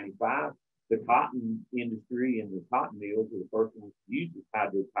 1895. The cotton industry and the cotton mills were the first ones to use this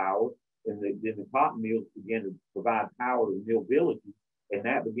hydropower, and then the cotton mills began to provide power to the mill villages, and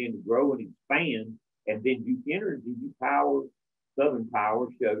that began to grow and expand. And then Duke Energy, Southern Power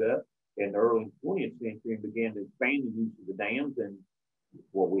showed up in the early 20th century and began to expand the use of the dams, and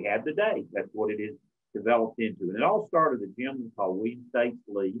what we have today. That's what it is developed into. And it all started with a gentleman called William States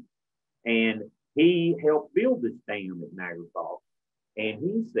Lee, and he helped build this dam at Niagara Falls. And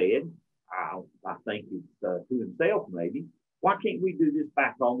he said, I think it's to himself maybe, why can't we do this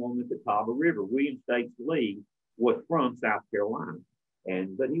back home on the Catawba River? William States Lee was from South Carolina.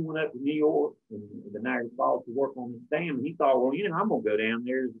 But he went up to New York and the Niagara Falls to work on this dam. And he thought, well, I'm going to go down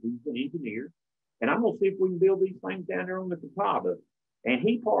there as an engineer, and I'm going to see if we can build these things down there on the Catawba. And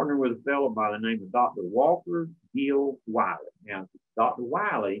he partnered with a fellow by the name of Dr. Walker Gill Wiley. Now, Dr.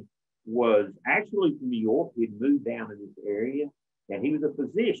 Wiley was actually from New York. He'd moved down to this area, and he was a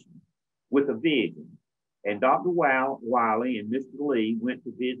physician with a vision. And Dr. Wiley and Mr. Lee went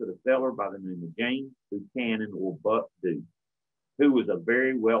to visit a fellow by the name of James Buchanan, or Buck Duke, who was a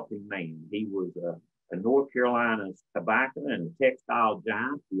very wealthy man. He was a North Carolina tobacco and a textile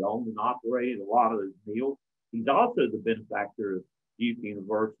giant. He owned and operated a lot of those mills. He's also the benefactor of Duke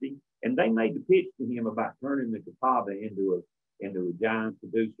University, and they made the pitch to him about turning the Catawba into a giant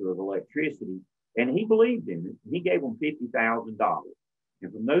producer of electricity, and he believed in it. He gave them $50,000,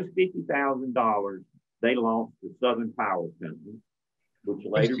 and from those $50,000, they launched the Southern Power Company, which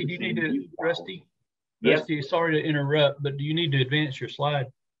later became Rusty, yes. Rusty, sorry to interrupt, but do you need to advance your slide?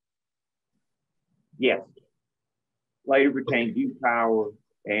 Yes. Later became Duke Power,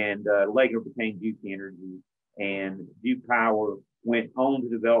 and later became Duke Energy, and Duke Power went on to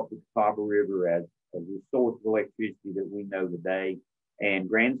develop the Catawba River as the source of electricity that we know today. And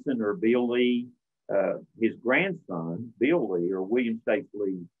grandson, or Bill Lee, his grandson, Bill Lee, or William States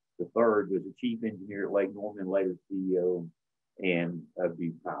Lee III, was the chief engineer at Lake Norman, and later CEO and of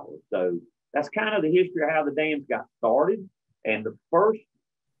Duke Power. So that's kind of the history of how the dams got started. And the first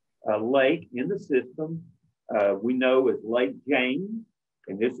lake in the system we know is Lake James,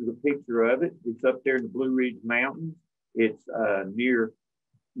 and this is a picture of it. It's up there in the Blue Ridge Mountains. It's near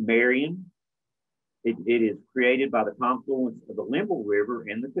Marion. It is created by the confluence of the Limble River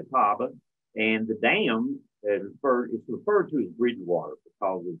and the Catawba, and the dam is referred to as Bridgewater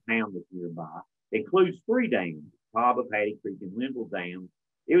because of the town that's nearby. It includes 3 dams: Catawba, Patty Creek, and Limble Dam.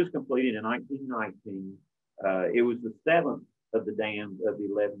 It was completed in 1919. It was the 7th of the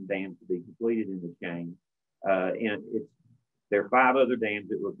 11 dams to be completed in the chain. And there are 5 other dams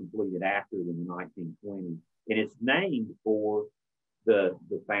that were completed after in the 1920s. And it's named for the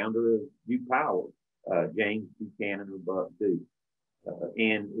founder of Duke Power, James Buchanan, or Buck Duke.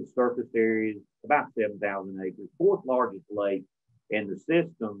 And its surface area is about 7,000 acres, 4th largest lake in the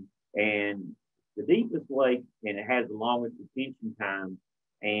system, and the deepest lake, and it has the longest retention time.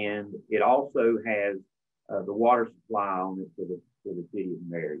 And it also has the water supply on it for the city of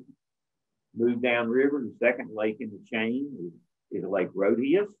Marion. Move downriver, the second lake in the chain is Lake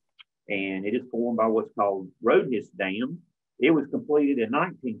Rozzelle, and it is formed by what's called Rozzelle Dam. It was completed in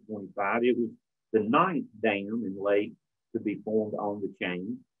 1925. It was the 9th dam and lake to be formed on the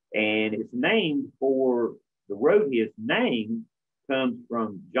chain, and it's named for the Rozzelle name comes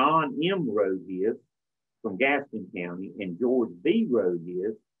from John M. Rozzelle from Gaston County and George B.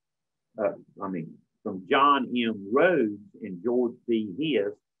 Rozzelle, from John M. Rhodes and George B.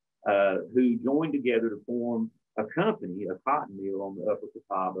 Hiss, who joined together to form a company, a cotton mill on the Upper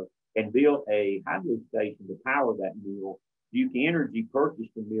Catawba, and built a hydro station to power that mill. Duke Energy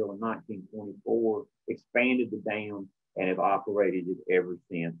purchased the mill in 1924, expanded the dam, and have operated it ever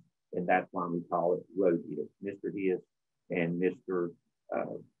since. And that's why we call it Rozzelle, Mr. Hiss and Mr.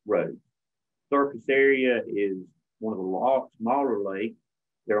 Rhodes. Surface area is one of the smaller lakes.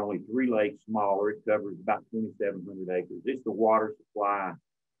 There are only 3 lakes smaller. It covers about 2,700 acres. It's the water supply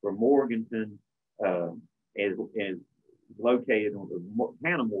for Morganton, is located on the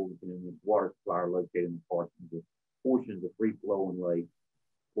town of Morganton, and its water supply are located in the portions of free-flowing lakes,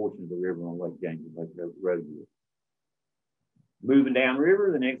 portions of the river on Lake James and Lake Rozzelle. Moving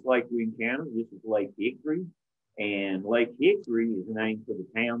downriver, the next lake we encounter, this is Lake Hickory, and Lake Hickory is named for the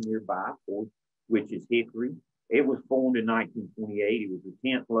town nearby, of course, which is Hickory. It was formed in 1928. It was the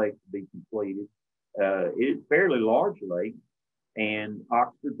 10th lake to be completed. It's a fairly large lake, and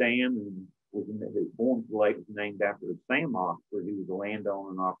Oxford Dam that formed the lake was named after Sam Oxford, who was a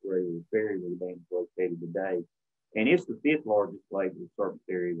landowner and operator of the ferry where the dam is located today. And it's the 5th largest lake with a surface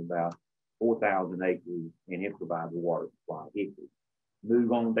area of about 4,000 acres, and it provides a water supply. Hickory.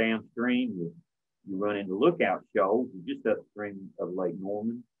 Move on downstream, you run into Lookout Shoals, just upstream of Lake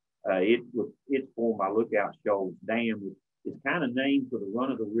Norman. It's formed by Lookout Shoals Dam, which is kind of named for the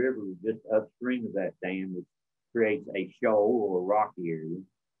run of the river just upstream of that dam, which creates a shoal or a rocky area.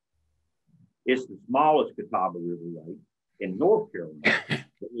 It's the smallest Catawba River lake in North Carolina, a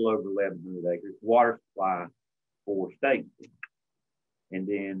little over 1,100 acres, water supply for Statesville. And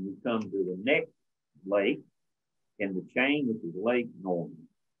then we come to the next lake in the chain, which is Lake Norman.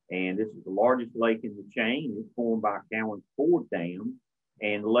 And this is the largest lake in the chain. It's formed by Cowan's Ford Dam.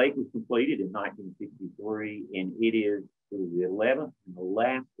 And the lake was completed in 1963, and it was the 11th and the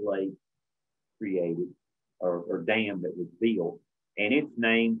last lake created or dam that was built. And it's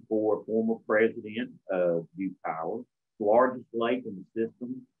named for a former president of Duke Power. The largest lake in the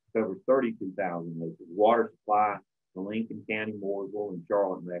system, covers 32,000 acres. Water supply to Lincoln County, Mooresville, and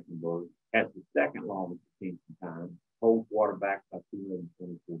Charlotte, Mecklenburg. Has the second longest retention time. Holds water back by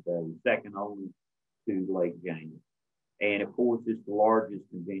 224 days, second only to Lake James. And of course, it's the largest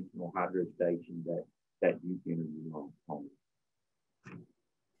conventional hydro station that Duke Energy owns.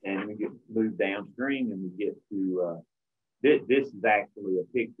 And we move downstream, and we get to this is actually a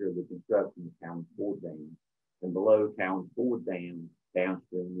picture of the construction of Cowan's Ford Dam. And below Cowan's Ford Dam,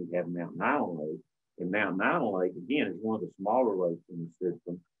 downstream, we have Mountain Island Lake. And Mountain Island Lake, again, is one of the smaller lakes in the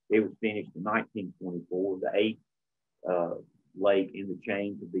system. It was finished in 1924, the 8th lake in the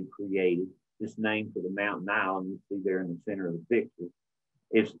chain to be created. This name for the Mountain Island, you see there in the center of the picture.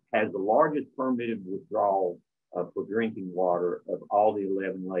 It has the largest permitted withdrawal for drinking water of all the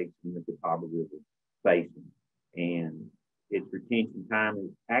 11 lakes in the Catawba River Basin. And its retention time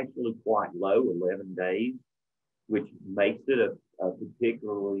is actually quite low, 11 days, which makes it a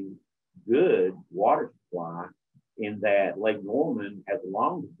particularly good water supply in that Lake Norman has a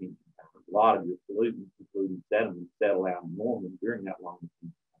long retention time. A lot of your pollutants, including sediments, settle out in Norman during that long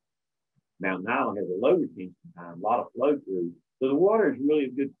retention time. Mountain Island has a low retention time, a lot of flow through. So the water is really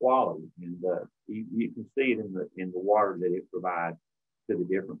of good quality, and you can see it in the water that it provides to the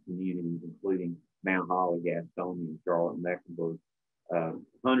different communities, including Mount Holly, Gastonia, Charlotte, and Mecklenburg.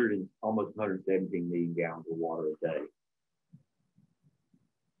 Almost 117 million gallons of water a day.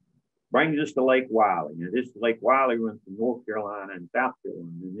 Brings us to Lake Wylie. Now, this Lake Wylie runs from North Carolina and South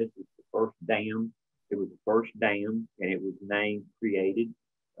Carolina, and this is the first dam. It was the first dam, and it was created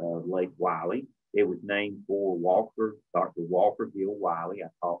Lake Wylie. It was named for Dr. Walker Hill Wylie. I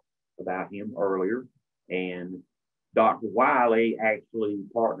talked about him earlier. And Dr. Wylie actually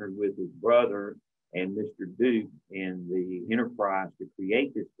partnered with his brother and Mr. Duke in the enterprise to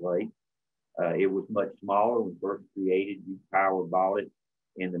create this lake. It was much smaller when first created. Duke Power bought it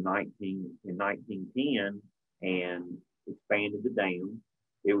in 1910 and expanded the dam.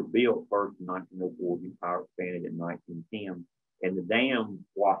 It was built first in 1904. Duke Power expanded in 1910. And the dam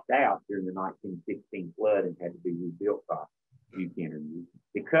washed out during the 1916 flood and had to be rebuilt by Duke Energy.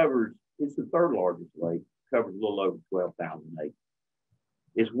 It's the 3rd largest lake, covers a little over 12,000 acres.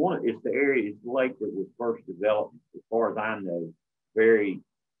 It's the lake that was first developed, as far as I know, very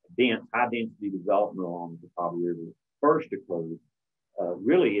high density development along the Catawba River first occurred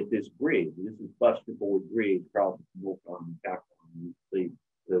really at this bridge. This is Buster Ford Bridge across North Carolina. You see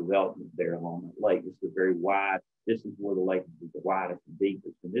the development there along that lake. It's a very wide. This is where the lake is the widest and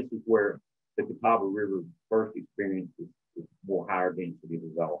deepest, and this is where the Catawba River first experienced this more higher density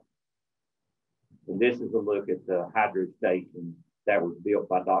development. And this is a look at the hydro station that was built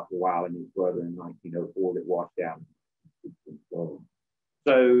by Dr. Wiley and his brother in 1904 that washed out.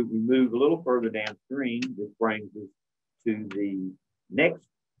 So we move a little further downstream. This brings us to the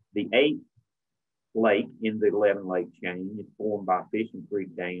 8th lake in the 11 lake chain. It's formed by Fishing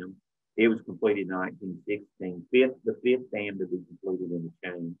Creek Dam. It was completed in 1916. The fifth dam to be completed in the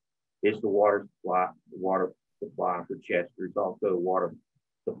chain. It's the water supply for Chester. It's also a water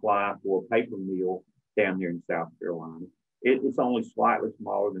supply for a paper mill down there in South Carolina. It's only slightly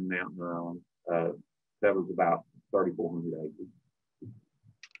smaller than Mountain Island. Covers about 3,400 acres.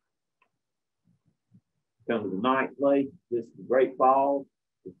 Come to the 9th lake. This is the Great Falls.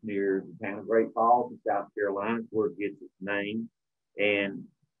 It's near the town of Great Falls in South Carolina, where it gets its name. And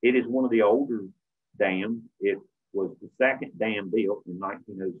it is one of the older dams. It was the second dam built in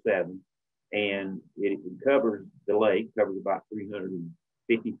 1907. And it covers the lake, covers about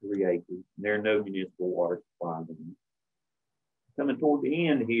 353 acres. And there are no municipal water supplies in it. Coming toward the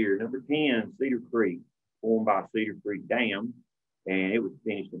end here, number 10, Cedar Creek, formed by Cedar Creek Dam. And it was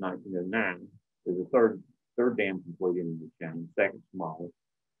finished in 1909. There's a third dam completed in the chain, second smallest.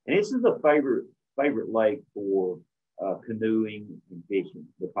 And this is a favorite lake for canoeing and fishing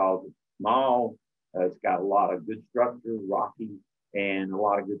because it's small. It's got a lot of good structure, rocky, and a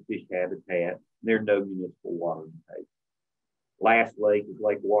lot of good fish habitat. There are no municipal water intake. Last lake is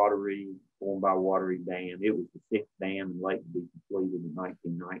Lake Wateree, formed by Wateree Dam. It was the 6th dam and lake to be completed in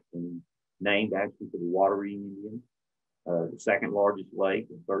 1919, named actually for the Wateree Indians. The second largest lake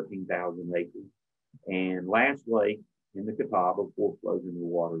with 13,000 acres. And last lake in the Catawba before it flows into the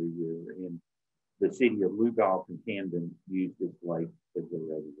Wateree River. And the city of Lugolf and Camden used this lake as their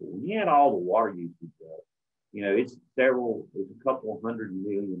reservoir. When you had all the water usage up, it's a couple of 100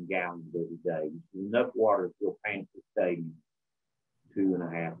 million gallons every day. It's enough water to fill Panther Stadium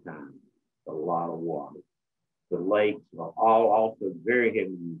 2.5 times. A lot of water. The lakes are all also very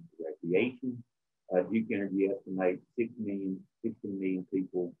heavy used for recreation. Duke Energy estimates 16 million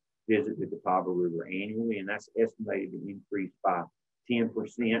people visit the Catawba River annually, and that's estimated to increase by 10%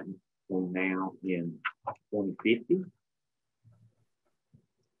 between now and 2050.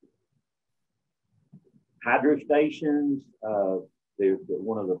 Hydro stations, they're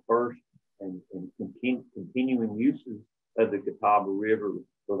one of the first and continuing uses of the Catawba River,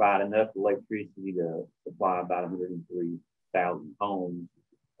 provide enough electricity to supply about 103,000 homes.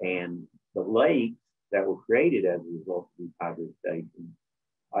 And the lakes that were created as a result of these hydro stations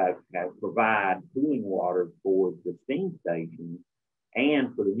provide cooling water for the steam stations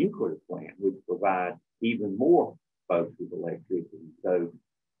and for the nuclear plant, which provides even more folks with electricity. So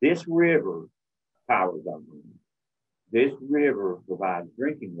this river powers our home. This river provides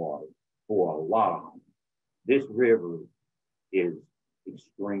drinking water for a lot of homes. This river is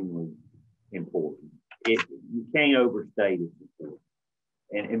extremely important. You can't overstate its importance.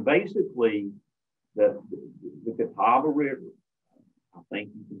 And basically, the Catawba River, I think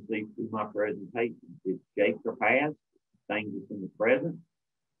you can see through my presentation, it shapes our past, things that's in the present,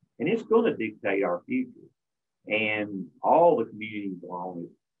 and it's going to dictate our future. And all the communities along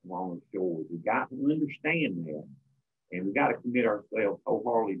the shore, we've got to understand that, and we've got to commit ourselves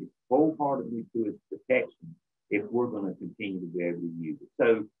wholeheartedly to its protection if we're going to continue to be able to use it.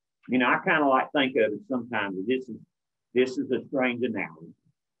 So, I kind of like think of it sometimes as this is a strange analogy,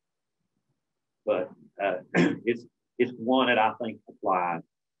 but it's one that I think applies.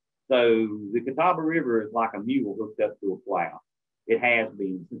 So the Catawba River is like a mule hooked up to a plow. It has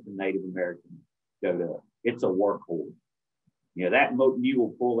been since the Native Americans showed up. It's a workhorse. That mule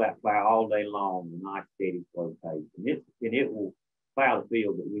will pull that plow all day long in a nice steady slow pace, and it will plow the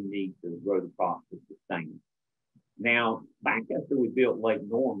field that we need to grow the crops to sustain it. Now, back after we built Lake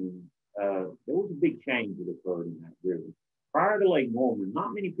Norman, there was a big change that occurred in that river. Prior to Lake Norman,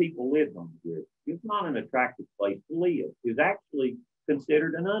 not many people lived on the river. It's not an attractive place to live. It was actually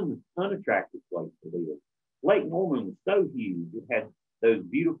considered an unattractive place to live. Lake Norman was so huge. It had those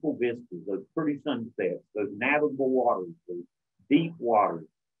beautiful vistas, those pretty sunsets, those navigable waters, those deep waters,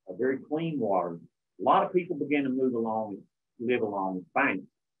 a very clean water. A lot of people began to live along its banks.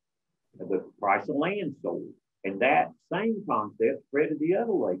 The price of land soared. And that same concept spread to the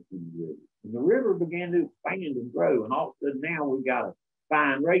other lakes in the river. And the river began to expand and grow. And all of a sudden now we've got a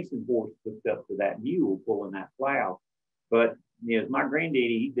fine racing horse hooked up to that mule pulling that plow. But you know, my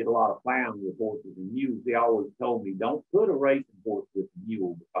granddaddy, he did a lot of plowing with horses and mules. He always told me, don't put a racing horse with a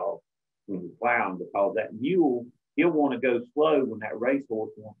mule because when you're plowing, because that mule, he'll want to go slow when that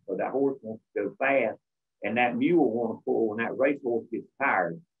racehorse wants, or that horse wants to go fast, and that mule will want to pull when that racehorse gets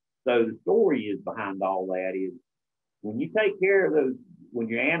tired. So the story is behind all that is when you take care of those, when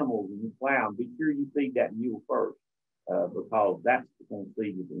your animals and you plow them, be sure you feed that mule first, because that's going to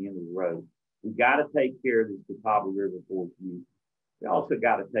feed you at the end of the road. We got to take care of this Catawba River for its use. We also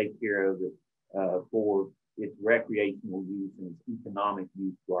got to take care of it for its recreational use and its economic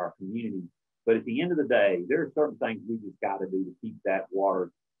use to our community. But at the end of the day, there are certain things we just got to do to keep that water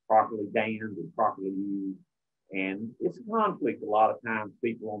properly dammed and properly used. And it's a conflict. A lot of times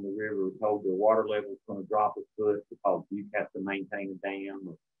people on the river are told their water level is going to drop a foot because you have to maintain a dam.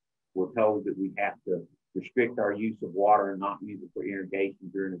 Or we're told that we have to restrict our use of water and not use it for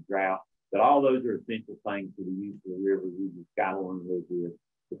irrigation during a drought. But all those are essential things for the use of the river. We just got to learn to live with,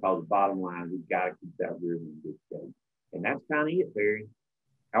 because the bottom line is we've got to keep that river in good shape. And that's kind of it, Barry.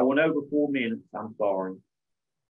 I went over 4 minutes. I'm sorry.